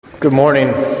Good morning.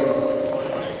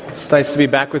 It's nice to be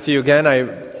back with you again. I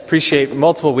appreciate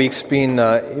multiple weeks being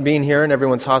here and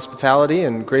everyone's hospitality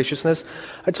and graciousness.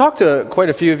 I talked to quite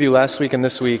a few of you last week and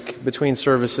this week between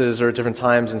services or at different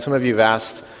times, and some of you have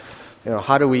asked,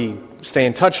 how do we stay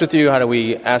in touch with you? How do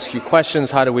we ask you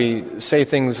questions? How do we say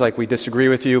things like we disagree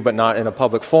with you but not in a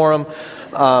public forum?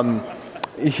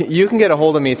 You can get a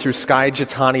hold of me through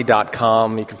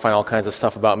skyjatani.com. You can find all kinds of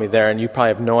stuff about me there, and you probably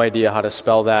have no idea how to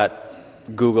spell that.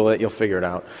 Google it, you'll figure it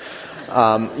out.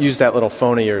 Use that little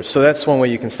phone of yours. So that's one way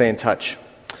you can stay in touch.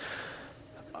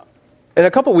 In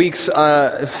a couple weeks,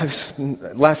 last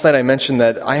night I mentioned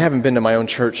that I haven't been to my own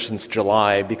church since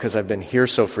July because I've been here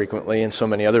so frequently in so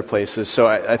many other places. So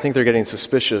I think they're getting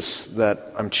suspicious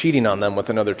that I'm cheating on them with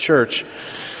another church.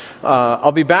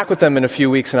 I'll be back with them in a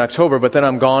few weeks in October, but then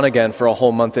I'm gone again for a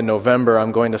whole month in November.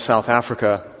 I'm going to South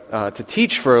Africa to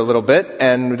teach for a little bit,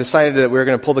 and we decided that we were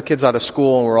going to pull the kids out of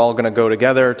school and we're all going to go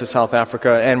together to South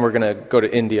Africa, and we're going to go to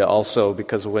India also,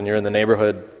 because when you're in the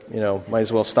neighborhood, might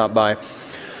as well stop by.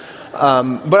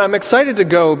 But I'm excited to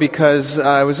go because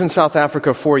I was in South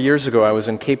Africa 4 years ago. I was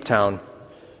in Cape Town,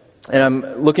 and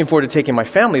I'm looking forward to taking my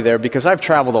family there because I've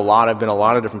traveled a lot. I've been a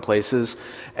lot of different places,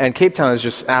 and Cape Town is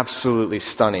just absolutely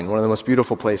stunning. One of the most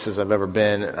beautiful places I've ever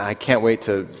been, and I can't wait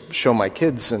to show my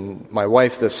kids and my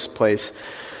wife this place.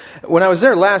 When I was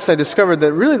there last, I discovered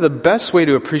that really the best way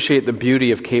to appreciate the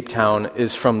beauty of Cape Town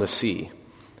is from the sea,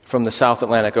 from the South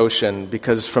Atlantic Ocean,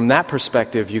 because from that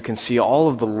perspective, you can see all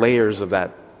of the layers of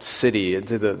that city,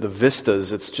 the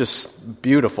vistas. It's just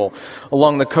beautiful.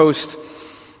 Along the coast,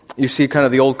 you see kind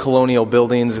of the old colonial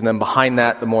buildings, and then behind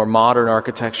that, the more modern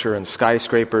architecture and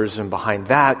skyscrapers, and behind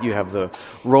that, you have the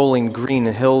rolling green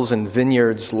hills and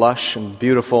vineyards, lush and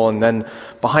beautiful, and then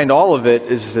behind all of it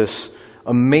is this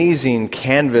amazing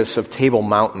canvas of Table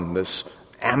Mountain, this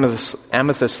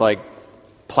amethyst-like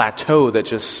plateau that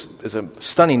just is a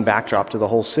stunning backdrop to the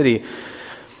whole city.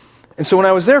 And so when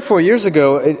I was there 4 years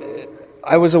ago,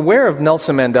 I was aware of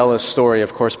Nelson Mandela's story,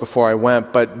 of course, before I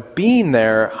went, but being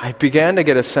there, I began to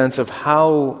get a sense of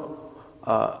how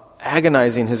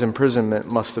agonizing his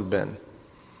imprisonment must have been.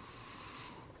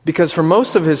 Because for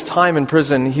most of his time in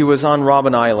prison, he was on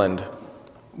Robben Island,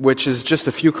 which is just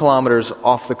a few kilometers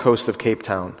off the coast of Cape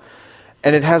Town.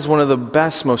 And it has one of the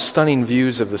best, most stunning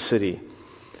views of the city.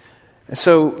 And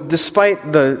so,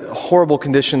 despite the horrible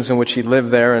conditions in which he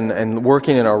lived there and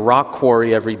working in a rock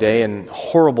quarry every day in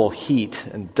horrible heat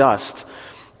and dust,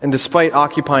 and despite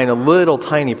occupying a little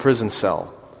tiny prison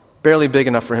cell, barely big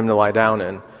enough for him to lie down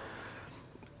in,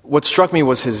 what struck me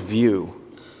was his view,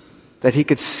 that he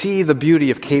could see the beauty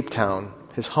of Cape Town,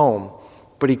 his home,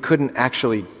 but he couldn't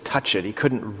actually touch it. He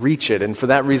couldn't reach it. And for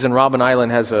that reason, Robben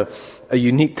Island has a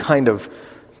unique kind of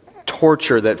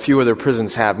torture that few other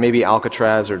prisons have, maybe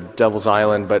Alcatraz or Devil's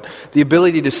Island, but the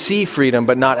ability to see freedom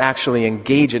but not actually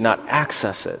engage it, not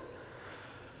access it.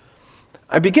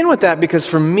 I begin with that because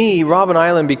for me, Robben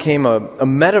Island became a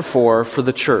metaphor for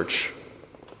the church.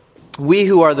 We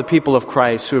who are the people of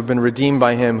Christ, who have been redeemed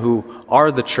by Him, who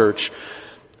are the church,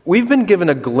 we've been given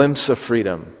a glimpse of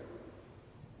freedom.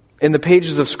 In the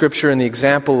pages of Scripture and the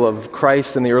example of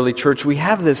Christ and the early church, we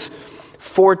have this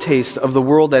foretaste of the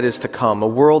world that is to come, a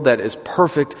world that is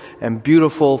perfect and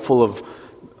beautiful, full of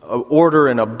order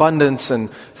and abundance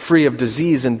and free of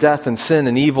disease and death and sin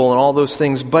and evil and all those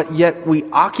things, but yet we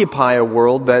occupy a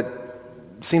world that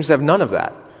seems to have none of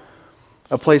that.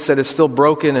 A place that is still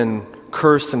broken and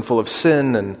cursed and full of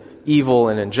sin and evil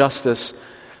and injustice.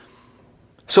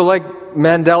 So like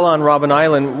Mandela on Robben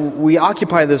Island, we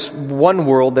occupy this one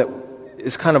world that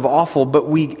is kind of awful, but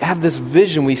we have this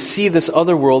vision, we see this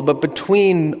other world, but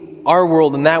between our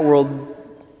world and that world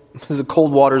is the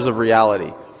cold waters of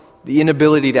reality, the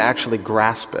inability to actually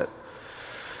grasp it.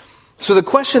 So the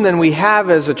question then we have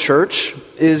as a church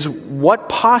is, what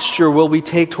posture will we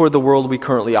take toward the world we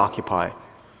currently occupy?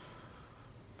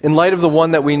 In light of the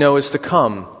one that we know is to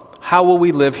come, how will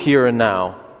we live here and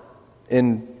now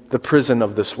in the prison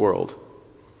of this world?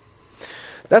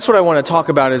 That's what I want to talk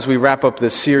about as we wrap up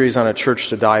this series on A Church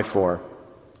to Die For.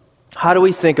 How do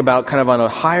we think about, kind of on a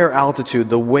higher altitude,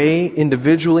 the way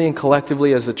individually and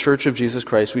collectively as the Church of Jesus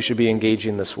Christ we should be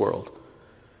engaging this world?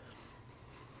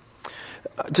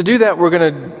 To do that, we're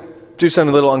going to do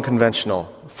something a little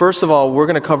unconventional. First of all, we're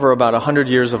going to cover about 100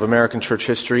 years of American church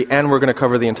history, and we're going to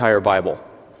cover the entire Bible.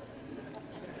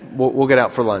 We'll get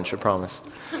out for lunch, I promise.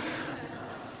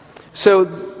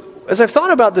 So, as I've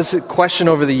thought about this question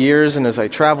over the years, and as I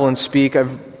travel and speak,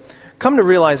 I've come to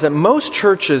realize that most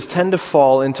churches tend to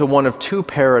fall into one of two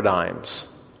paradigms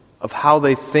of how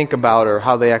they think about or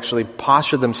how they actually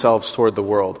posture themselves toward the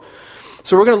world.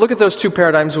 So we're going to look at those two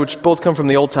paradigms, which both come from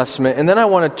the Old Testament, and then I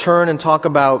want to turn and talk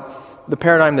about the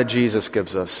paradigm that Jesus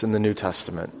gives us in the New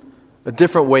Testament, a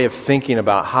different way of thinking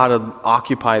about how to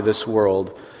occupy this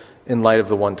world in light of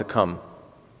the one to come.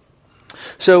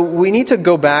 So we need to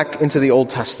go back into the Old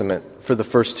Testament for the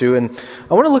first two, and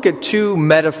I want to look at two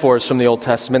metaphors from the Old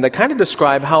Testament that kind of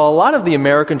describe how a lot of the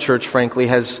American church, frankly,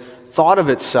 has thought of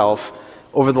itself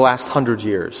over the last 100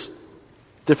 years,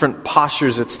 different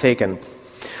postures it's taken.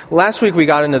 Last week we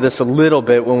got into this a little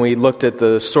bit when we looked at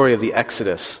the story of the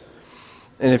Exodus.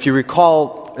 And if you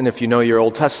recall, and if you know your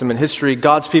Old Testament history,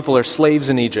 God's people are slaves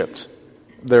in Egypt.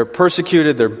 They're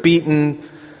persecuted, they're beaten.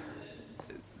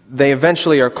 They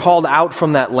eventually are called out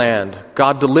from that land.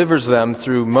 God delivers them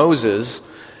through Moses,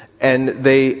 and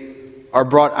they are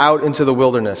brought out into the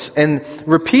wilderness. And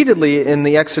repeatedly in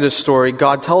the Exodus story,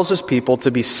 God tells his people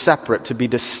to be separate, to be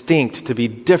distinct, to be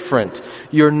different.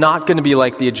 You're not going to be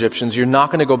like the Egyptians. You're not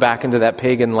going to go back into that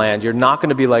pagan land. You're not going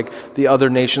to be like the other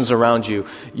nations around you.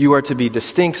 You are to be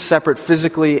distinct, separate,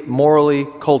 physically, morally,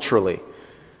 culturally.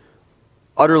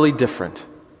 Utterly different.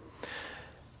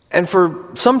 And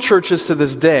for some churches to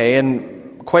this day,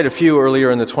 and quite a few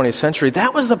earlier in the 20th century,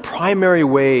 that was the primary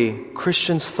way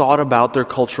Christians thought about their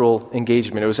cultural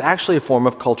engagement. It was actually a form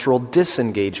of cultural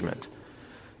disengagement.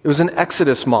 It was an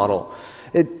Exodus model.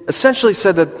 It essentially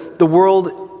said that the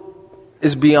world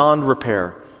is beyond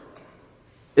repair.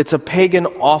 It's a pagan,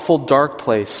 awful, dark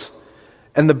place.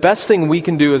 And the best thing we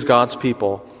can do as God's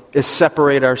people is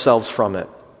separate ourselves from it,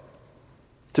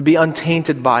 to be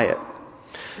untainted by it.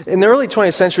 In the early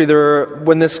 20th century,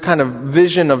 when this kind of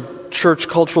vision of church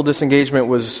cultural disengagement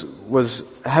was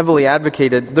heavily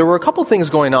advocated, there were a couple things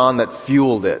going on that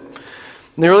fueled it.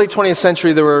 In the early 20th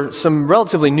century, there were some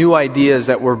relatively new ideas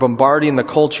that were bombarding the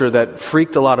culture that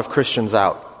freaked a lot of Christians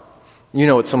out. You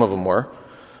know what some of them were.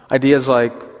 Ideas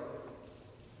like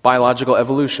biological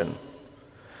evolution.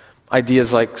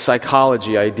 Ideas like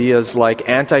psychology. Ideas like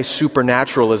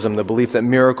anti-supernaturalism, the belief that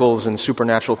miracles and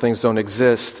supernatural things don't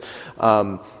exist.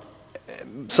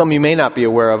 Some you may not be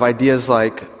aware of, ideas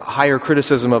like higher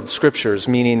criticism of the scriptures,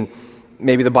 meaning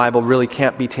maybe the Bible really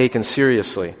can't be taken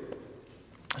seriously.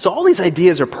 So all these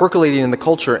ideas are percolating in the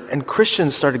culture, and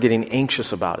Christians started getting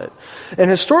anxious about it. And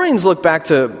historians look back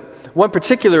to one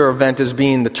particular event as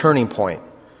being the turning point.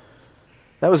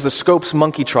 That was the Scopes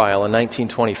monkey trial in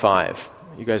 1925.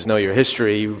 You guys know your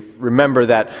history. You remember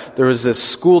that there was this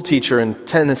school teacher in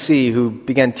Tennessee who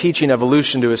began teaching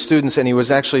evolution to his students, and he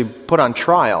was actually put on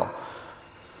trial.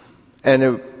 And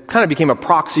it kind of became a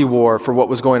proxy war for what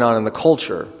was going on in the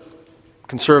culture.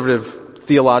 Conservative,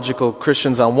 theological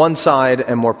Christians on one side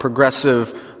and more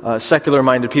progressive,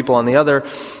 secular-minded people on the other.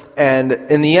 And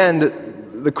in the end,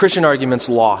 the Christian arguments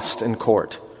lost in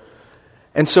court.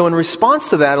 And so in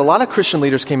response to that, a lot of Christian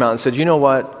leaders came out and said, you know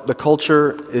what, the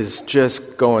culture is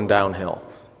just going downhill.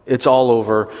 It's all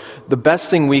over. The best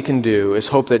thing we can do is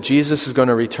hope that Jesus is going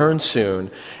to return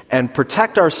soon and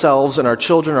protect ourselves and our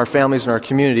children, our families, and our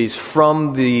communities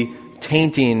from the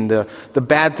tainting, the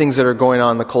bad things that are going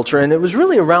on in the culture. And it was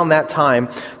really around that time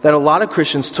that a lot of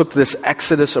Christians took this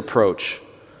Exodus approach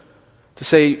to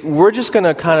say, we're just going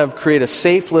to kind of create a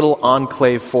safe little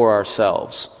enclave for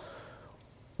ourselves.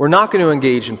 We're not going to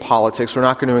engage in politics. We're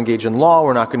not going to engage in law.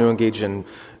 We're not going to engage in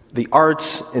the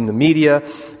arts, in the media,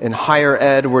 in higher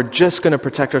ed. We're just going to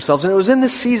protect ourselves. And it was in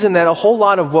this season that a whole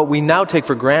lot of what we now take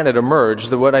for granted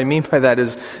emerged. What I mean by that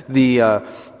is the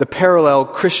parallel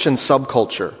Christian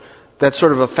subculture. That's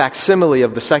sort of a facsimile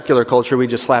of the secular culture. We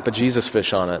just slap a Jesus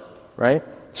fish on it, right?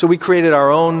 So we created our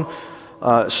own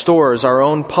stores, our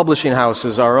own publishing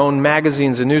houses, our own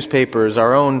magazines and newspapers,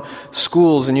 our own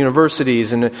schools and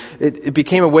universities, and it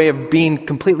became a way of being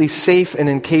completely safe and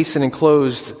encased and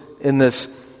enclosed in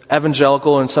this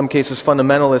evangelical, in some cases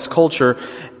fundamentalist culture,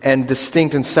 and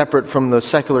distinct and separate from the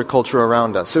secular culture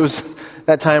around us. It was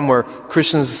that time where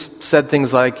Christians said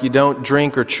things like, you don't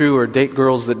drink or chew or date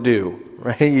girls that do,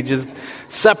 right? You just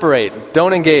separate,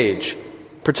 don't engage.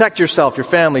 Protect yourself, your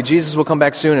family. Jesus will come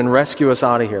back soon and rescue us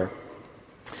out of here.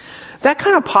 That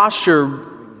kind of posture,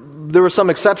 there were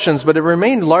some exceptions, but it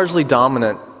remained largely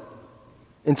dominant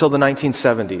until the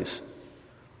 1970s.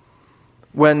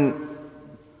 When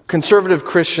conservative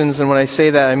Christians, and when I say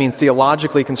that, I mean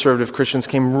theologically conservative Christians,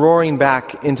 came roaring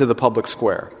back into the public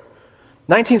square.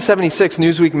 1976,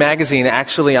 Newsweek magazine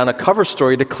actually on a cover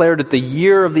story declared it the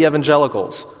year of the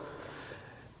evangelicals,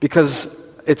 because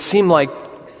it seemed like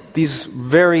these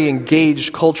very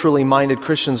engaged, culturally minded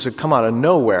Christians had come out of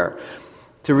nowhere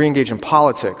to re-engage in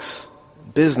politics,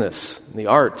 business, the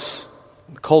arts,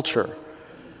 the culture.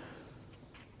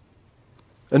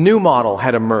 A new model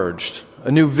had emerged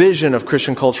a new vision of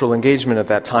Christian cultural engagement at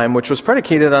that time, which was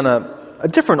predicated on a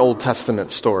different Old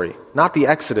Testament story. Not the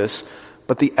Exodus,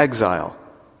 but the exile.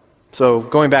 So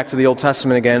going back to the Old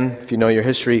Testament again, if you know your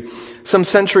history, some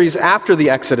centuries after the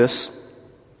Exodus,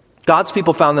 God's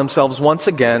people found themselves once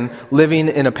again living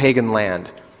in a pagan land.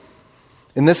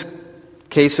 In this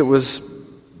case, it was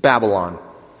Babylon.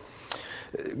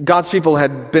 God's people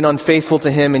had been unfaithful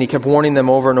to him, and he kept warning them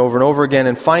over and over and over again,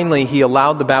 and finally he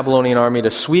allowed the Babylonian army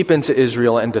to sweep into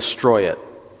Israel and destroy it.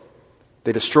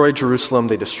 They destroyed Jerusalem,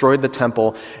 they destroyed the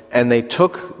temple, and they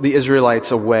took the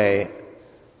Israelites away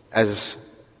as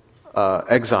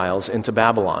exiles into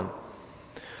Babylon.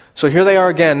 So here they are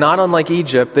again, not unlike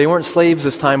Egypt. They weren't slaves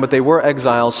this time, but they were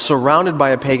exiles, surrounded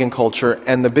by a pagan culture,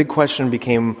 and the big question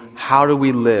became, how do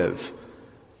we live?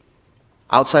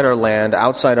 Outside our land,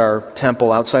 outside our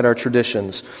temple, outside our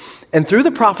traditions. And through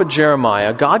the prophet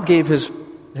Jeremiah, God gave his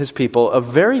people a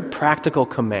very practical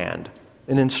command,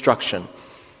 an instruction.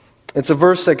 It's a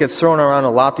verse that gets thrown around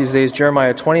a lot these days,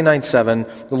 Jeremiah 29:7.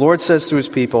 The Lord says to his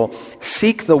people,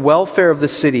 "Seek the welfare of the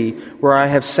city where I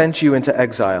have sent you into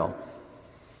exile.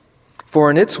 For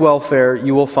in its welfare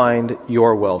you will find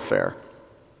your welfare."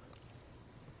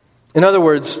 In other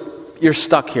words, you're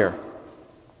stuck here.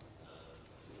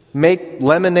 Make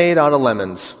lemonade out of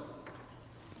lemons.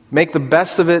 Make the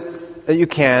best of it that you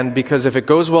can, because if it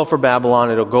goes well for Babylon,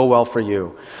 it'll go well for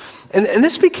you. And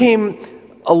this became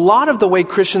a lot of the way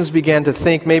Christians began to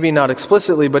think, maybe not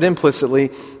explicitly, but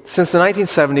implicitly, since the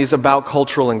 1970s about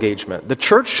cultural engagement. The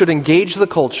church should engage the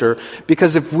culture,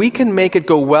 because if we can make it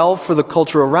go well for the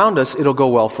culture around us, it'll go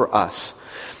well for us.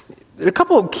 There are a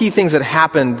couple of key things that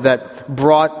happened that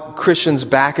brought Christians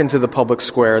back into the public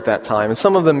square at that time, and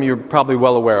some of them you're probably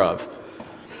well aware of.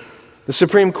 The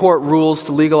Supreme Court rules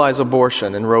to legalize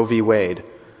abortion in Roe v. Wade.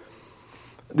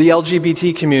 The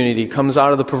LGBT community comes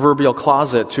out of the proverbial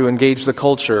closet to engage the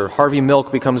culture. Harvey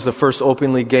Milk becomes the first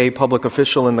openly gay public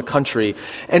official in the country.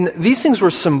 And these things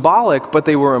were symbolic, but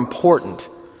they were important.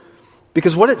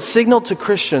 Because what it signaled to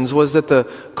Christians was that the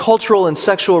cultural and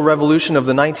sexual revolution of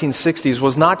the 1960s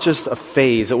was not just a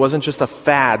phase, it wasn't just a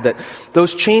fad, that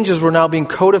those changes were now being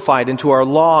codified into our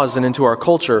laws and into our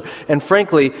culture. And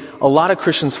frankly, a lot of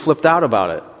Christians flipped out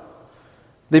about it.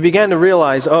 They began to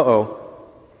realize,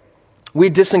 we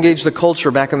disengaged the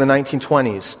culture back in the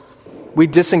 1920s. We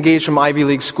disengaged from Ivy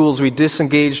League schools. We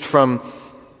disengaged from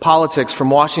politics, from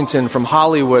Washington, from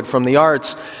Hollywood, from the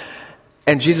arts.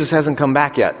 And Jesus hasn't come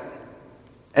back yet.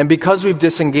 And because we've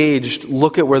disengaged,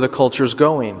 look at where the culture's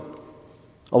going.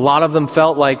 A lot of them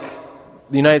felt like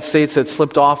the United States had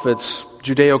slipped off its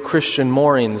Judeo-Christian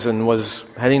moorings and was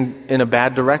heading in a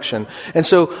bad direction. And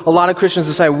so a lot of Christians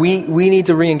decide we need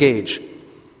to re-engage.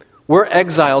 We're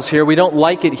exiles here. We don't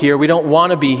like it here. We don't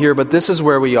want to be here, but this is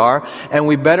where we are, and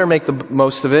we better make the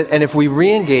most of it. And if we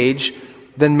re-engage,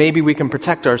 then maybe we can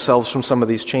protect ourselves from some of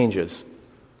these changes.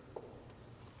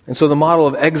 And so the model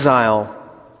of exile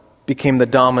became the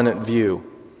dominant view.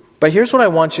 But here's what I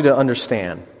want you to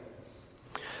understand.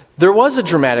 There was a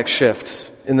dramatic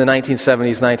shift in the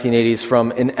 1970s, 1980s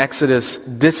from an Exodus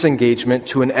disengagement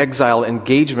to an exile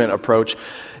engagement approach.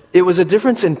 It was a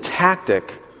difference in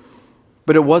tactic,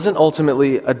 but it wasn't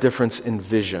ultimately a difference in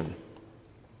vision.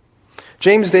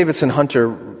 James Davison Hunter,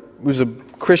 who's a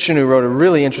Christian who wrote a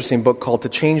really interesting book called To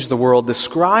Change the World,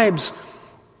 describes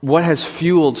what has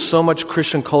fueled so much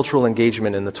Christian cultural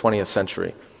engagement in the 20th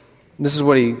century. This is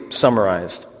what he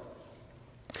summarized.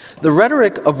 The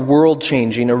rhetoric of world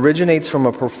changing originates from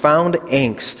a profound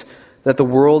angst that the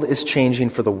world is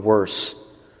changing for the worse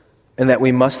and that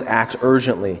we must act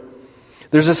urgently.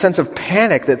 There's a sense of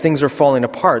panic that things are falling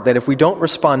apart, that if we don't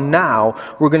respond now,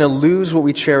 we're going to lose what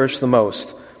we cherish the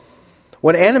most.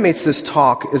 What animates this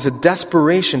talk is a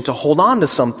desperation to hold on to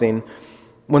something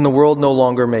when the world no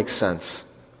longer makes sense.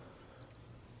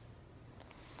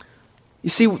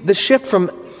 You see, the shift from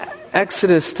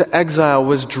Exodus to exile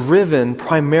was driven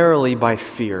primarily by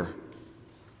fear.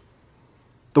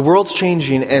 The world's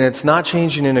changing, and it's not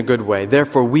changing in a good way.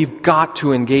 Therefore, we've got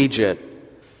to engage it.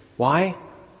 Why?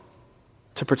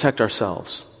 To protect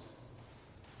ourselves,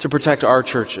 to protect our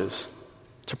churches,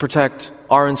 to protect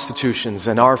our institutions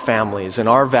and our families and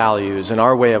our values and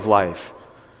our way of life.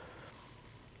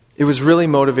 It was really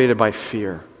motivated by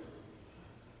fear.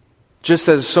 Just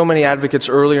as so many advocates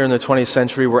earlier in the 20th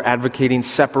century were advocating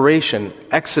separation,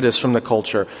 exodus from the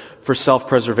culture for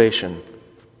self-preservation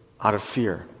out of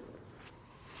fear.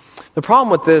 The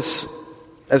problem with this,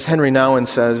 as Henry Nouwen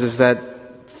says, is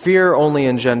that fear only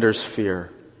engenders fear.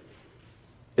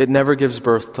 It never gives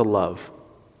birth to love.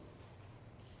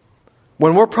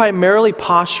 when we're primarily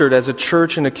postured as a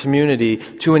church and a community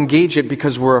to engage it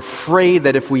because we're afraid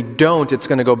that if we don't, it's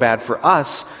going to go bad for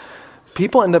us,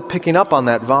 people end up picking up on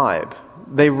that vibe.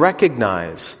 They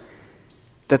recognize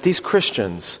that these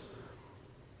Christians,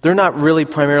 they're not really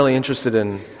primarily interested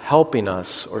in helping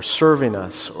us or serving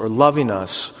us or loving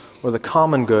us or the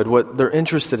common good. What they're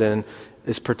interested in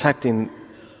is protecting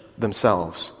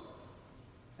themselves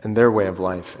and their way of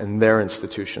life and their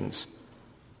institutions.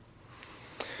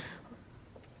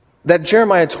 That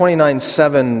Jeremiah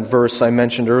 29:7 verse I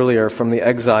mentioned earlier from the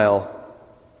exile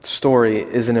story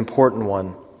is an important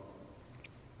one.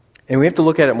 And we have to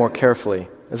look at it more carefully.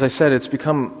 As I said, it's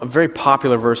become a very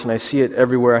popular verse, and I see it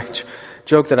everywhere. I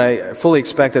joke that I fully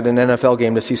expected an NFL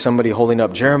game to see somebody holding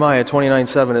up Jeremiah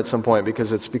 29:7 at some point,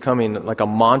 because it's becoming like a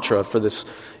mantra for this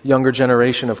younger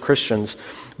generation of Christians.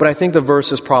 But I think the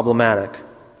verse is problematic.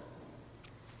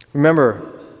 Remember,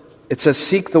 it says,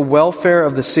 "Seek the welfare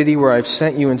of the city where I've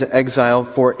sent you into exile,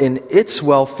 for in its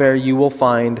welfare you will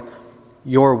find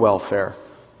your welfare."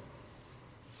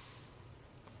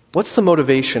 What's the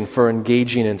motivation for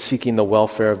engaging and seeking the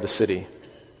welfare of the city?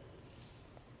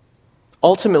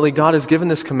 Ultimately, God has given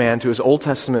this command to His Old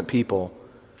Testament people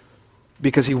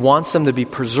because He wants them to be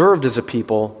preserved as a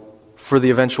people for the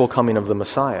eventual coming of the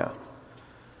Messiah.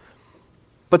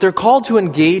 But they're called to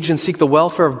engage and seek the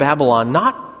welfare of Babylon,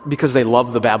 not because they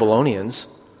love the Babylonians,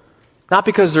 not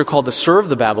because they're called to serve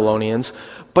the Babylonians,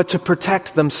 but to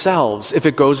protect themselves. If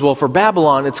it goes well for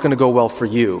Babylon, it's going to go well for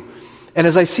you. And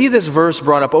as I see this verse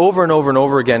brought up over and over and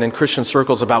over again in Christian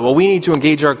circles about, well, we need to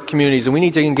engage our communities, and we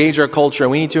need to engage our culture, and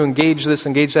we need to engage this,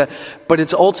 engage that, but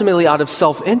it's ultimately out of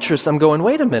self-interest, I'm going,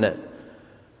 wait a minute.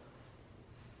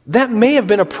 That may have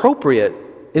been appropriate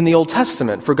in the Old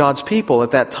Testament for God's people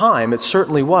at that time. It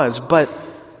certainly was, but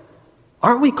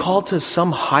aren't we called to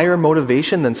some higher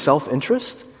motivation than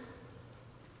self-interest?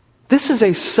 This is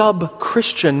a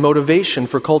sub-Christian motivation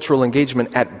for cultural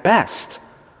engagement at best.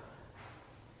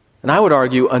 And I would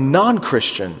argue a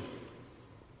non-Christian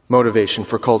motivation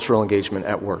for cultural engagement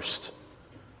at worst.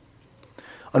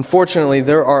 Unfortunately,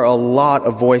 there are a lot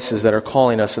of voices that are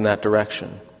calling us in that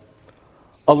direction.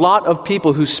 A lot of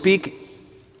people who speak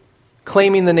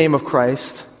claiming the name of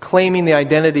Christ, claiming the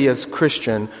identity as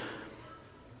Christian,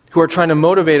 who are trying to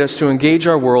motivate us to engage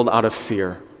our world out of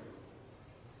fear.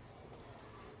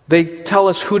 They tell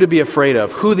us who to be afraid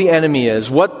of, who the enemy is,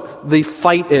 what the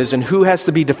fight is, and who has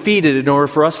to be defeated in order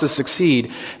for us to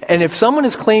succeed. And if someone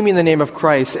is claiming the name of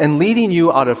Christ and leading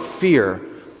you out of fear,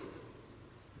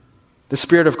 the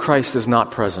Spirit of Christ is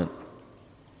not present.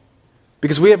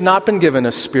 Because we have not been given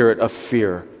a spirit of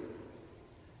fear,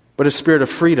 but a spirit of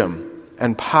freedom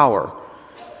and power.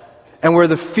 And where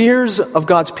the fears of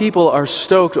God's people are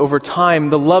stoked over time,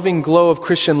 the loving glow of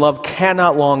Christian love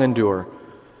cannot long endure.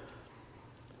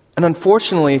 And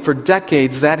unfortunately, for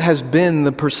decades, that has been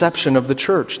the perception of the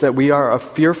church, that we are a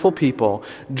fearful people,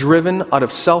 driven out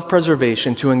of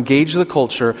self-preservation to engage the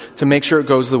culture to make sure it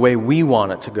goes the way we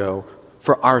want it to go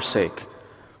for our sake.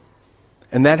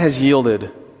 And that has yielded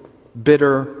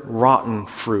bitter, rotten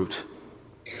fruit.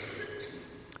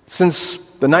 Since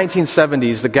the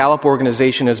 1970s, the Gallup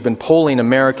organization has been polling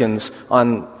Americans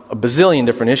on a bazillion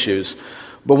different issues,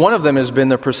 but one of them has been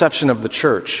their perception of the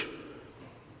church.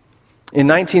 In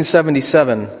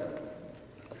 1977,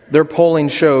 their polling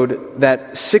showed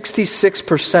that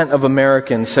 66% of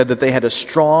Americans said that they had a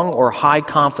strong or high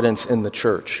confidence in the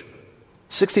church.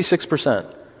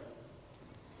 66%.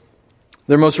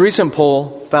 Their most recent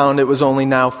poll found it was only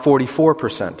now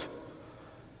 44%.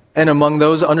 And among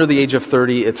those under the age of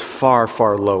 30, it's far,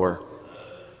 far lower.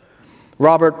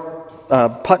 Robert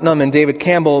Putnam and David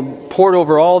Campbell poured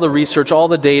over all the research, all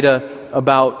the data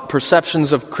about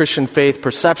perceptions of Christian faith,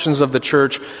 perceptions of the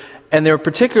church, and they're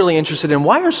particularly interested in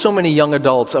why are so many young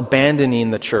adults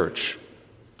abandoning the church?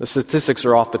 The statistics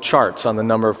are off the charts on the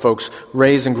number of folks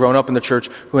raised and grown up in the church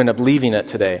who end up leaving it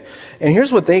today. And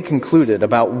here's what they concluded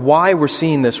about why we're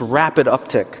seeing this rapid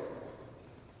uptick.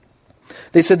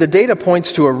 They said the data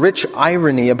points to a rich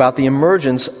irony about the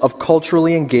emergence of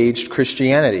culturally engaged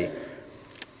Christianity.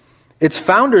 Its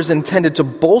founders intended to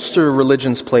bolster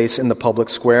religion's place in the public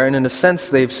square, and in a sense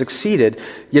they've succeeded,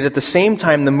 yet at the same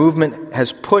time the movement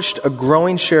has pushed a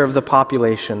growing share of the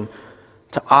population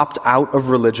to opt out of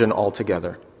religion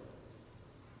altogether.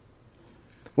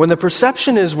 When the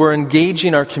perception is we're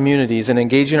engaging our communities and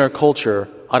engaging our culture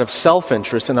out of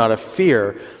self-interest and out of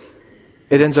fear,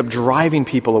 it ends up driving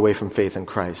people away from faith in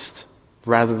Christ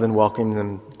rather than welcoming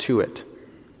them to it.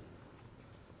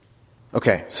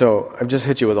 Okay, so I've just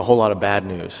hit you with a whole lot of bad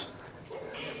news.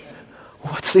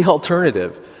 What's the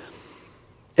alternative?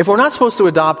 If we're not supposed to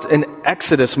adopt an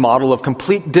Exodus model of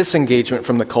complete disengagement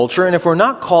from the culture, and if we're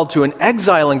not called to an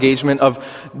exile engagement of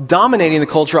dominating the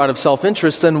culture out of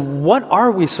self-interest, then what are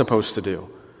we supposed to do?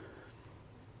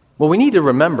 Well, we need to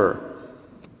remember,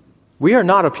 we are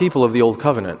not a people of the Old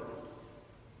Covenant.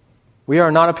 We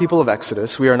are not a people of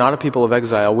Exodus. We are not a people of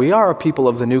exile. We are a people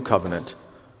of the New Covenant.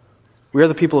 We are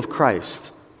the people of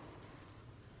Christ.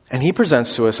 And He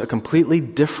presents to us a completely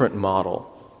different model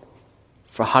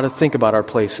for how to think about our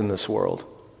place in this world.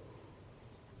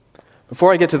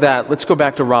 Before I get to that, let's go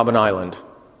back to Robben Island.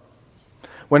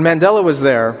 When Mandela was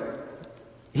there,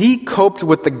 he coped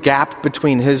with the gap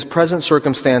between his present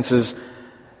circumstances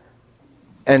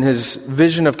and his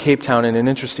vision of Cape Town in an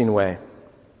interesting way.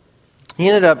 He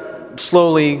ended up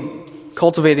slowly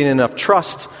cultivating enough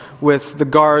trust with the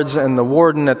guards and the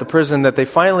warden at the prison that they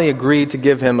finally agreed to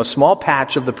give him a small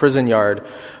patch of the prison yard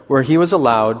where he was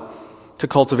allowed to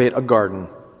cultivate a garden.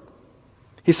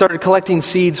 He started collecting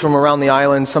seeds from around the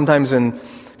island, sometimes in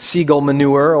seagull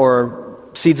manure or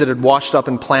seeds that had washed up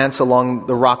in plants along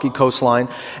the rocky coastline,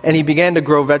 and he began to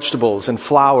grow vegetables and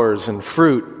flowers and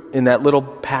fruit in that little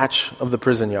patch of the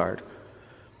prison yard.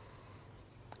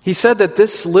 He said that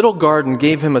this little garden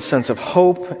gave him a sense of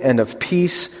hope and of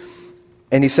peace,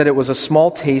 and he said it was a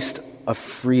small taste of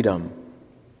freedom.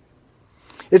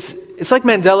 It's like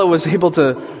Mandela was able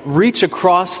to reach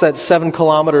across that 7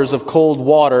 kilometers of cold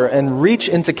water and reach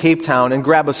into Cape Town and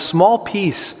grab a small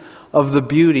piece of the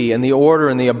beauty and the order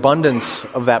and the abundance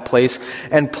of that place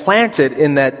and plant it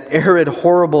in that arid,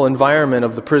 horrible environment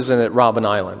of the prison at Robben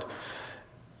Island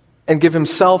and give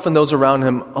himself and those around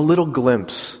him a little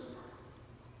glimpse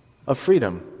of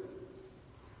freedom.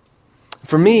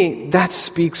 For me, that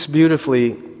speaks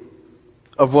beautifully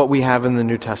of what we have in the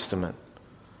New Testament,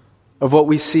 of what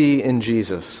we see in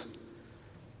Jesus,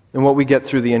 and what we get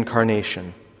through the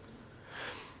Incarnation.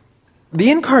 The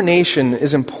Incarnation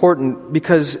is important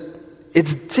because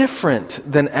it's different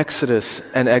than Exodus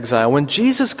and exile. When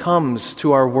Jesus comes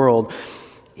to our world,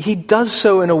 He does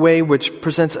so in a way which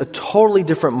presents a totally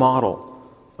different model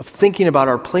of thinking about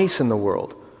our place in the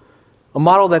world. A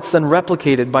model that's then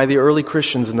replicated by the early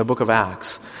Christians in the book of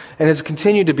Acts and has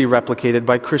continued to be replicated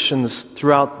by Christians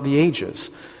throughout the ages.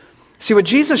 See, what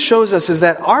Jesus shows us is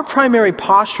that our primary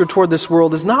posture toward this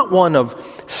world is not one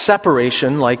of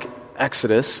separation like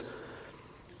Exodus.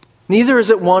 Neither is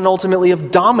it one ultimately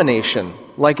of domination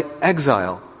like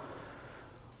exile.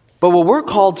 But what we're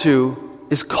called to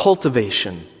is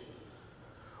cultivation.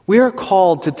 We are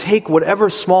called to take whatever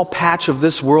small patch of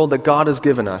this world that God has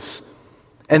given us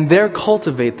and there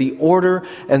cultivate the order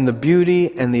and the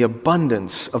beauty and the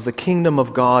abundance of the kingdom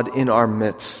of God in our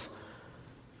midst,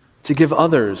 to give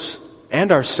others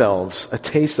and ourselves a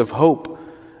taste of hope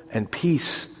and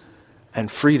peace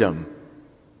and freedom.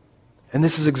 And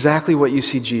this is exactly what you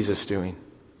see Jesus doing.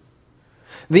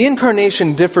 The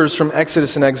Incarnation differs from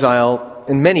Exodus and exile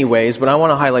in many ways, but I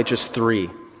want to highlight just 3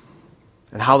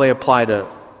 and how they apply to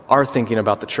our thinking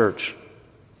about the church.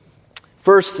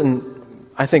 First, and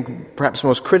I think perhaps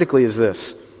most critically, is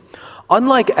this.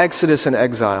 Unlike Exodus and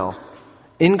exile,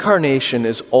 Incarnation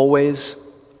is always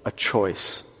a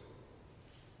choice.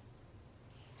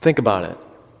 Think about it.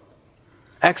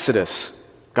 Exodus.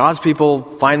 God's people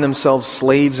find themselves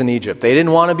slaves in Egypt. They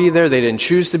didn't want to be there. They didn't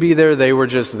choose to be there. They were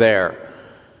just there.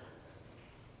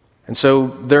 And so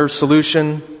their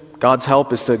solution, God's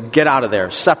help, is to get out of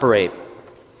there, separate.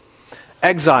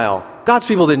 Exile. God's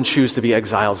people didn't choose to be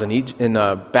exiles in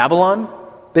Babylon.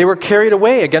 They were carried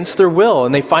away against their will,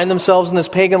 and they find themselves in this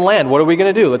pagan land. What are we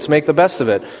going to do? Let's make the best of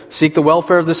it. Seek the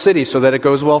welfare of the city so that it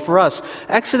goes well for us.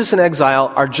 Exodus and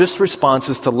exile are just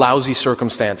responses to lousy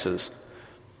circumstances.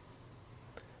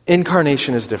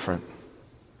 Incarnation is different.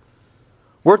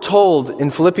 We're told in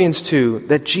Philippians 2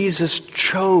 that Jesus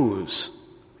chose.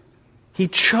 He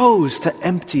chose to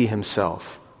empty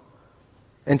Himself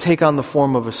and take on the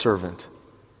form of a servant.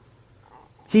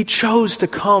 He chose to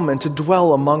come and to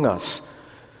dwell among us.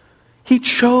 He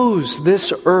chose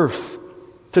this earth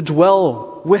to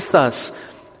dwell with us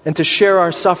and to share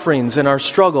our sufferings and our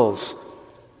struggles.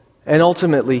 And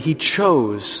ultimately, He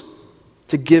chose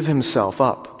to give Himself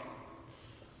up.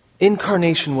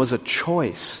 Incarnation was a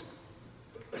choice.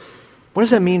 What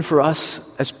does that mean for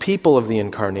us as people of the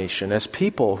Incarnation, as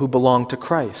people who belong to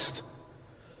Christ?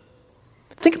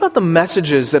 Think about the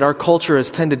messages that our culture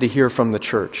has tended to hear from the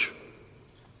church.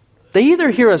 They either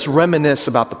hear us reminisce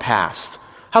about the past,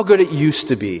 how good it used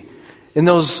to be, in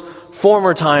those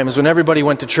former times when everybody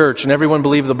went to church and everyone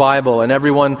believed the Bible and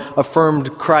everyone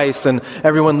affirmed Christ and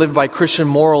everyone lived by Christian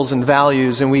morals and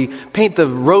values, and we paint the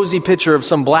rosy picture of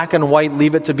some black and white,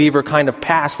 leave it to beaver kind of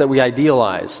past that we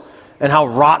idealize and how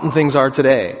rotten things are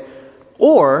today.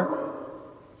 Or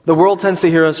the world tends to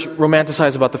hear us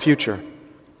romanticize about the future.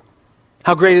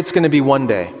 How great it's going to be one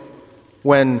day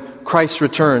when Christ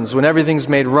returns, when everything's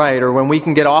made right, or when we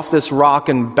can get off this rock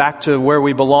and back to where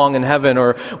we belong in heaven,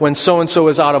 or when so-and-so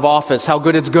is out of office, how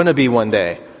good it's going to be one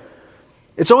day.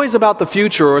 It's always about the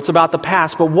future, or it's about the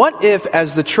past. But what if,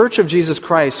 as the Church of Jesus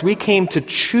Christ, we came to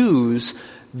choose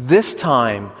this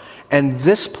time and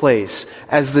this place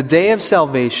as the day of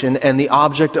salvation and the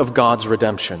object of God's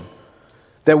redemption?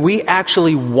 That we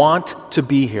actually want to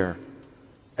be here,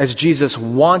 as Jesus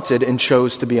wanted and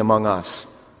chose to be among us.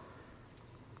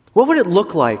 What would it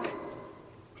look like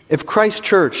if Christ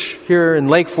Church here in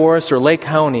Lake Forest or Lake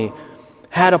County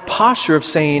had a posture of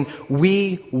saying,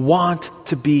 we want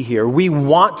to be here. We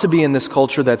want to be in this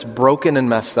culture that's broken and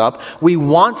messed up. We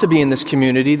want to be in this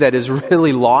community that is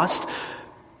really lost,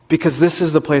 because this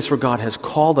is the place where God has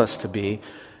called us to be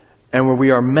and where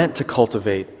we are meant to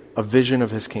cultivate a vision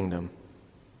of His kingdom.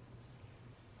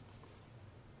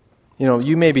 You know,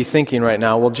 you may be thinking right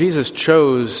now, well, Jesus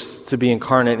chose to be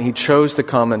incarnate, and He chose to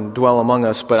come and dwell among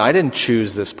us, but I didn't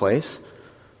choose this place.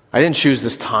 I didn't choose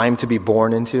this time to be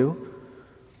born into.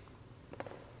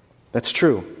 That's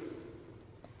true.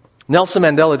 Nelson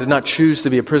Mandela did not choose to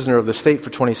be a prisoner of the state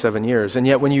for 27 years, and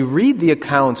yet when you read the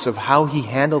accounts of how he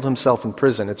handled himself in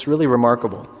prison, it's really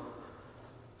remarkable.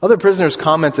 Other prisoners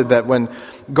commented that when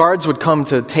guards would come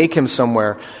to take him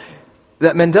somewhere,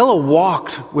 that Mandela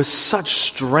walked with such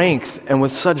strength and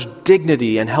with such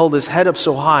dignity and held his head up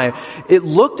so high, it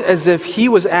looked as if he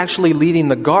was actually leading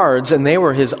the guards and they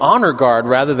were his honor guard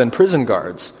rather than prison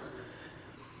guards.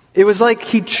 It was like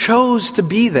he chose to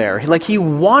be there, like he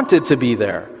wanted to be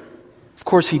there. Of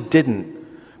course he didn't,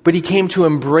 but he came to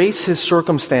embrace his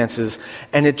circumstances,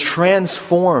 and it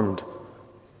transformed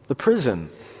the prison.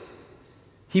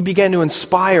 He began to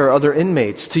inspire other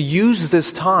inmates to use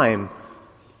this time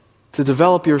to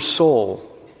develop your soul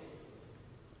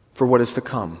for what is to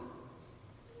come.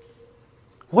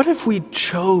 What if we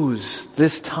chose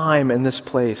this time and this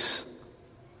place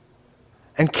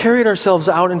and carried ourselves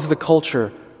out into the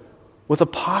culture with a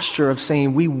posture of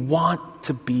saying, we want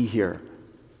to be here,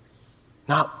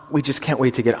 not we just can't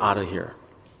wait to get out of here?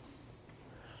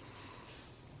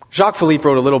 Jacques Philippe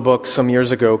wrote a little book some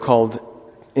years ago called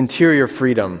Interior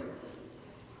Freedom.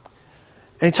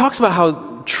 And he talks about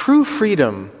how true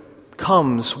freedom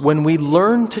comes when we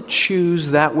learn to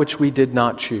choose that which we did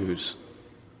not choose.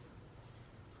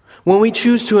 When we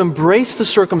choose to embrace the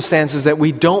circumstances that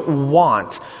we don't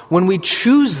want, when we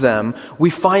choose them, we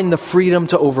find the freedom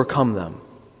to overcome them.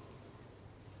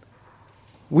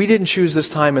 We didn't choose this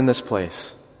time and this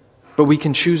place, but we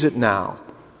can choose it now.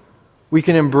 We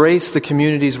can embrace the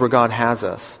communities where God has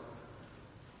us.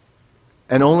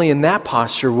 And only in that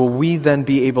posture will we then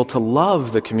be able to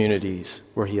love the communities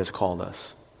where He has called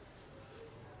us.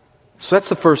 So that's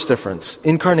the first difference.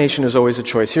 Incarnation is always a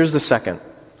choice. Here's the second.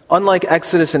 Unlike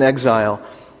Exodus and exile,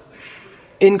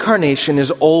 incarnation is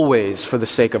always for the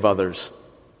sake of others.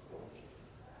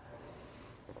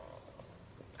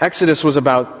 Exodus was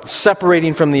about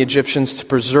separating from the Egyptians to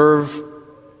preserve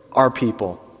our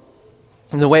people.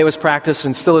 And the way it was practiced,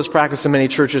 and still is practiced in many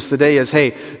churches today, is,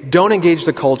 hey, don't engage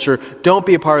the culture, don't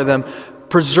be a part of them,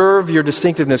 preserve your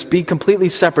distinctiveness, be completely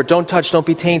separate, don't touch, don't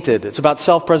be tainted. It's about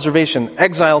self-preservation.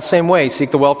 Exile, same way,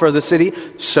 seek the welfare of the city,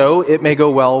 so it may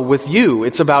go well with you.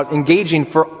 It's about engaging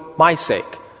for my sake.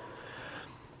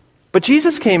 But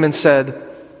Jesus came and said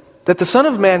that the Son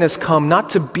of Man has come not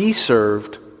to be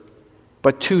served,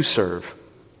 but to serve,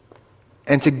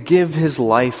 and to give His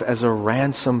life as a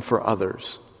ransom for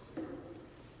others.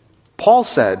 Paul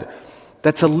said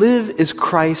that to live is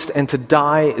Christ and to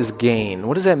die is gain.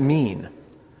 What does that mean?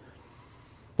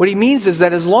 What he means is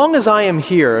that as long as I am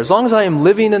here, as long as I am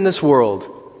living in this world,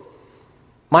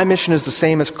 my mission is the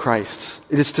same as Christ's.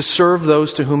 It is to serve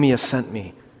those to whom He has sent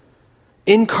me.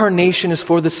 Incarnation is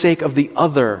for the sake of the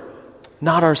other,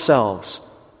 not ourselves.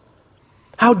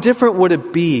 How different would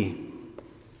it be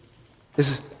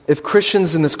if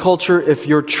Christians in this culture, if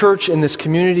your church in this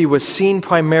community was seen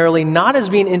primarily not as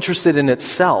being interested in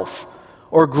itself,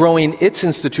 or growing its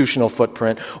institutional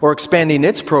footprint, or expanding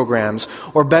its programs,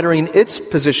 or bettering its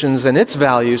positions and its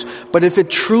values, but if it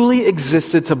truly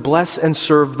existed to bless and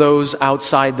serve those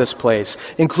outside this place,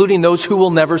 including those who will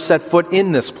never set foot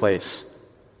in this place.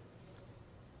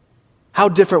 How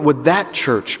different would that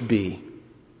church be?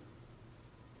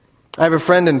 I have a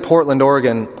friend in Portland,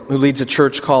 Oregon, who leads a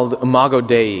church called Imago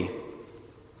Dei.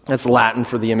 That's Latin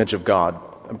for the image of God.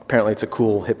 Apparently it's a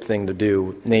cool, hip thing to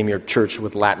do, name your church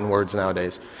with Latin words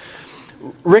nowadays.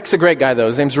 Rick's a great guy, though.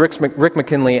 His name's Rick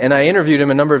McKinley, and I interviewed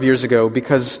him a number of years ago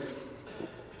because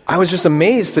I was just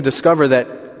amazed to discover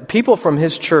that people from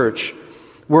his church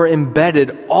were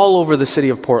embedded all over the city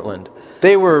of Portland.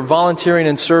 They were volunteering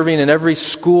and serving in every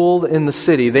school in the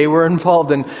city. They were involved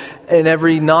in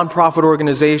every nonprofit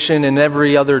organization and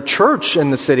every other church in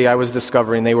the city. I was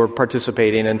discovering they were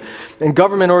participating in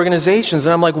government organizations.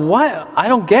 And I'm like, what? I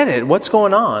don't get it. What's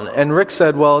going on? And Rick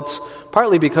said, well, it's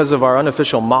partly because of our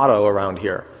unofficial motto around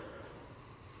here.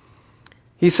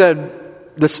 He said,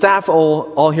 the staff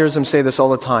all hears him say this all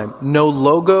the time: no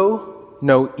logo,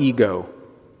 no ego.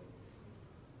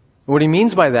 What he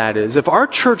means by that is, if our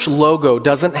church logo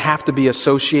doesn't have to be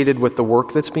associated with the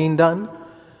work that's being done,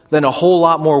 then a whole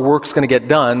lot more work's going to get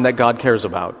done that God cares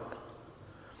about.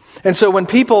 And so when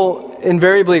people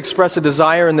invariably express a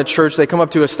desire in the church, they come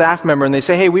up to a staff member and they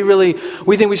say, hey, we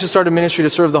think we should start a ministry to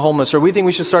serve the homeless, or we think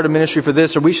we should start a ministry for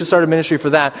this, or we should start a ministry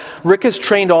for that. Rick has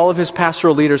trained all of his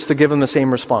pastoral leaders to give them the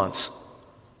same response.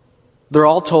 They're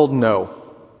all told no.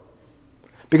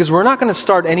 Because we're not going to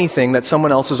start anything that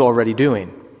someone else is already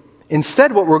doing.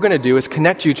 Instead, what we're going to do is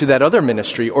connect you to that other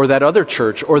ministry or that other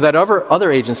church or that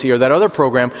other agency or that other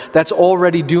program that's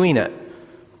already doing it.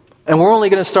 And we're only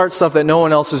going to start stuff that no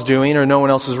one else is doing or no one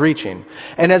else is reaching.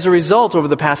 And as a result, over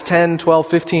the past 10, 12,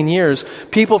 15 years,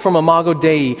 people from Imago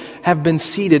Dei have been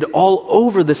seated all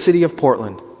over the city of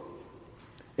Portland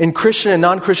in Christian and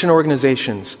non-Christian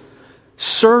organizations,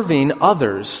 serving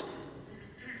others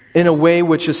in a way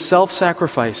which is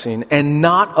self-sacrificing and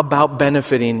not about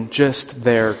benefiting just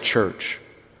their church.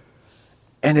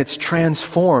 And it's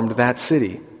transformed that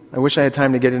city. I wish I had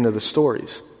time to get into the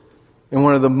stories. In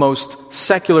one of the most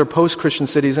secular post-Christian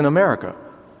cities in America.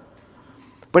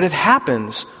 But it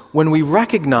happens when we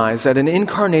recognize that an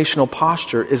incarnational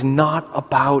posture is not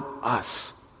about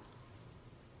us.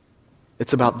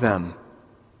 It's about them.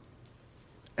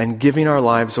 And giving our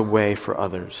lives away for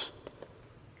others.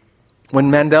 When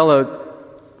Mandela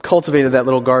cultivated that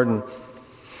little garden,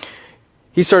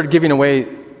 he started giving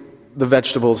away the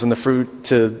vegetables and the fruit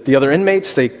to the other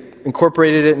inmates. They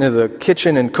incorporated it into the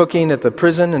kitchen and cooking at the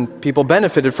prison, and people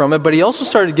benefited from it. But he also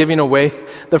started giving away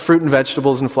the fruit and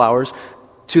vegetables and flowers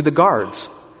to the guards.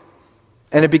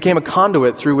 And it became a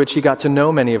conduit through which he got to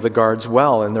know many of the guards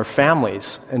well and their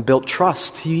families and built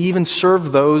trust. He even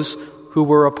served those who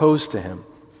were opposed to him.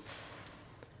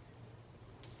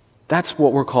 That's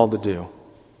what we're called to do.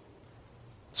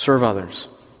 Serve others.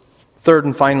 Third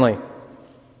and finally,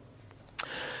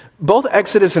 both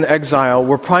Exodus and exile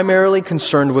were primarily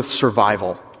concerned with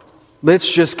survival. Let's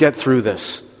just get through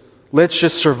this. Let's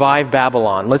just survive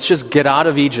Babylon. Let's just get out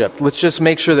of Egypt. Let's just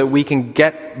make sure that we can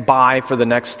get by for the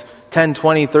next 10,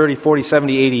 20, 30, 40,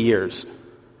 70, 80 years.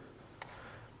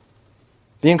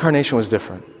 The incarnation was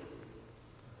different.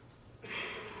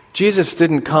 Jesus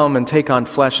didn't come and take on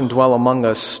flesh and dwell among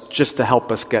us just to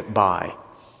help us get by.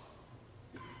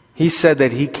 He said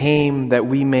that he came that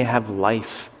we may have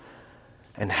life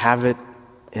and have it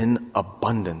in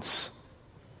abundance.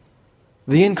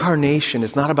 The incarnation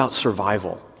is not about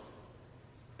survival.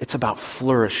 It's about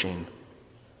flourishing.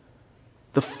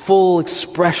 The full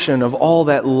expression of all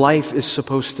that life is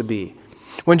supposed to be.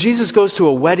 When Jesus goes to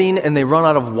a wedding and they run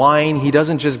out of wine, he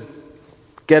doesn't just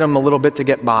get them a little bit to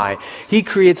get by. He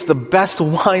creates the best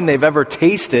wine they've ever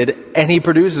tasted, and he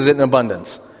produces it in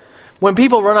abundance. When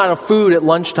people run out of food at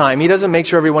lunchtime, he doesn't make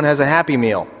sure everyone has a happy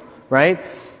meal, right?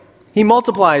 He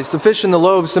multiplies the fish and the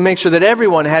loaves to make sure that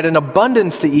everyone had an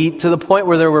abundance to eat, to the point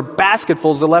where there were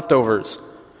basketfuls of leftovers.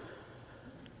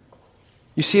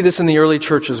 You see this in the early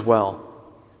church as well.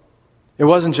 It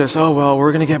wasn't just, oh, well,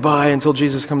 we're going to get by until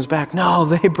Jesus comes back. No,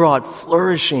 they brought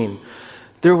flourishing.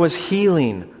 There was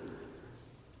healing.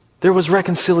 There was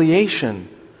reconciliation.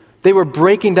 They were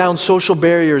breaking down social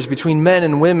barriers between men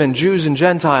and women, Jews and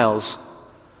Gentiles.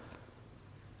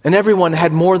 And everyone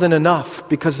had more than enough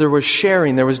because there was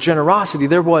sharing, there was generosity,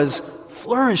 there was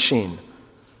flourishing.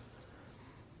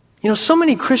 You know, so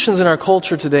many Christians in our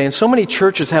culture today and so many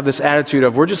churches have this attitude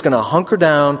of, we're just going to hunker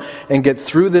down and get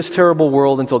through this terrible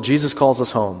world until Jesus calls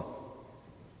us home.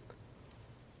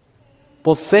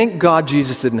 Well, thank God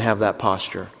Jesus didn't have that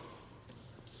posture.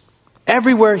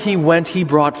 Everywhere he went, he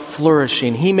brought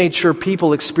flourishing. He made sure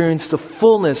people experienced the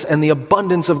fullness and the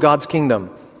abundance of God's kingdom.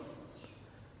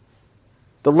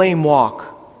 The lame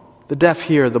walk, the deaf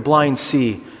hear, the blind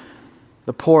see,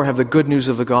 the poor have the good news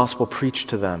of the gospel preached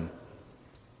to them.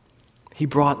 He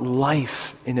brought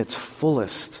life in its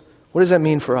fullest. What does that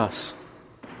mean for us?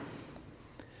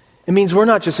 It means we're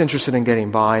not just interested in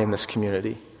getting by in this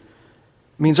community.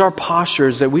 It means our posture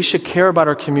is that we should care about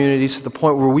our communities to the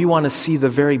point where we want to see the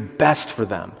very best for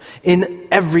them in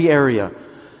every area.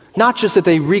 Not just that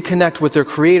they reconnect with their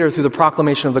Creator through the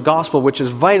proclamation of the gospel, which is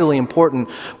vitally important,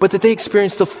 but that they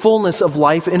experience the fullness of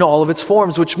life in all of its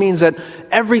forms, which means that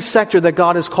every sector that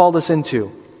God has called us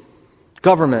into,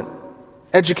 government,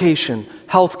 education,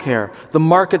 healthcare, the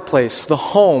marketplace, the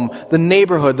home, the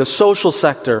neighborhood, the social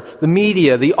sector, the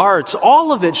media, the arts,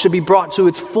 all of it should be brought to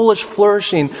its fullest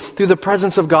flourishing through the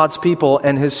presence of God's people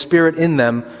and His Spirit in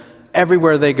them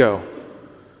everywhere they go.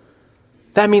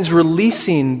 That means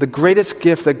releasing the greatest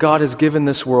gift that God has given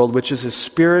this world, which is His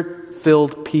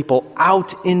Spirit-filled people,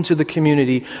 out into the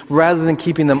community rather than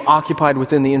keeping them occupied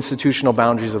within the institutional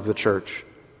boundaries of the church.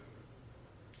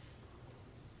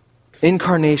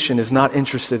 Incarnation is not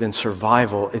interested in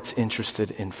survival, it's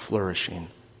interested in flourishing.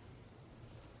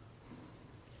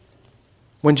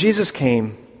 When Jesus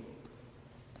came,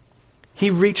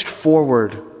 He reached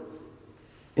forward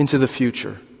into the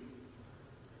future.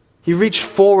 He reached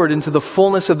forward into the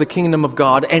fullness of the kingdom of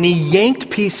God, and He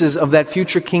yanked pieces of that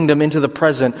future kingdom into the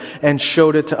present and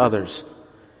showed it to others.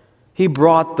 He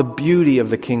brought the beauty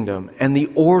of the kingdom and the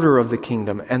order of the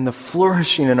kingdom and the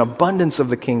flourishing and abundance of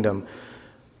the kingdom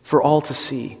for all to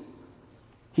see.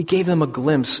 He gave them a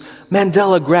glimpse.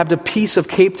 Mandela grabbed a piece of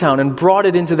Cape Town and brought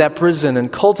it into that prison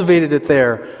and cultivated it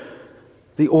there.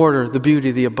 The order, the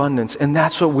beauty, the abundance. And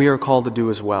that's what we are called to do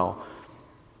as well.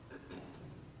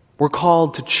 We're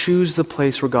called to choose the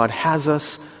place where God has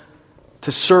us,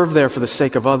 to serve there for the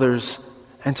sake of others,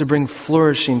 and to bring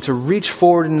flourishing, to reach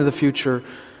forward into the future,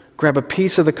 grab a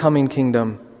piece of the coming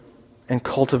kingdom, and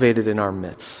cultivate it in our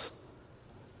midst.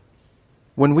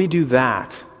 When we do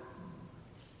that,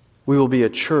 we will be a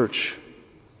church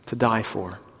to die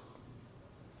for.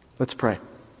 Let's pray.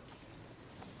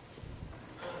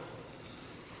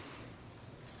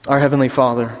 Our Heavenly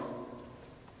Father,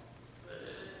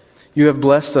 You have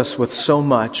blessed us with so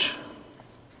much.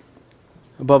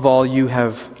 Above all, You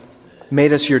have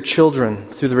made us Your children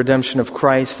through the redemption of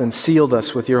Christ and sealed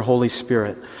us with Your Holy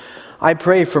Spirit. I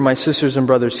pray for my sisters and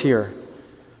brothers here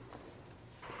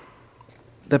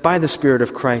that by the Spirit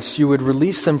of Christ, You would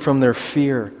release them from their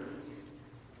fear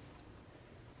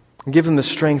and give them the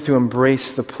strength to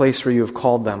embrace the place where You have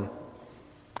called them,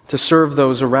 to serve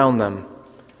those around them,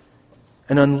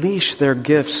 and unleash their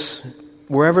gifts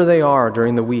wherever they are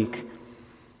during the week,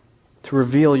 to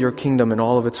reveal Your kingdom in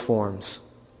all of its forms,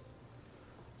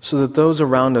 so that those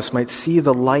around us might see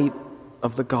the light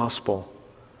of the gospel,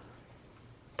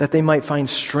 that they might find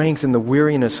strength in the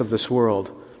weariness of this world,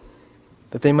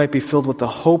 that they might be filled with the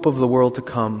hope of the world to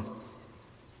come,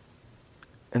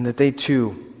 and that they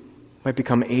too might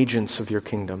become agents of Your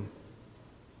kingdom.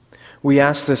 We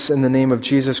ask this in the name of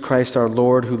Jesus Christ our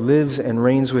Lord, who lives and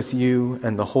reigns with You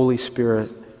and the Holy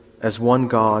Spirit as one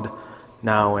God,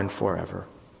 now and forever.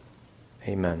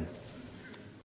 Amen.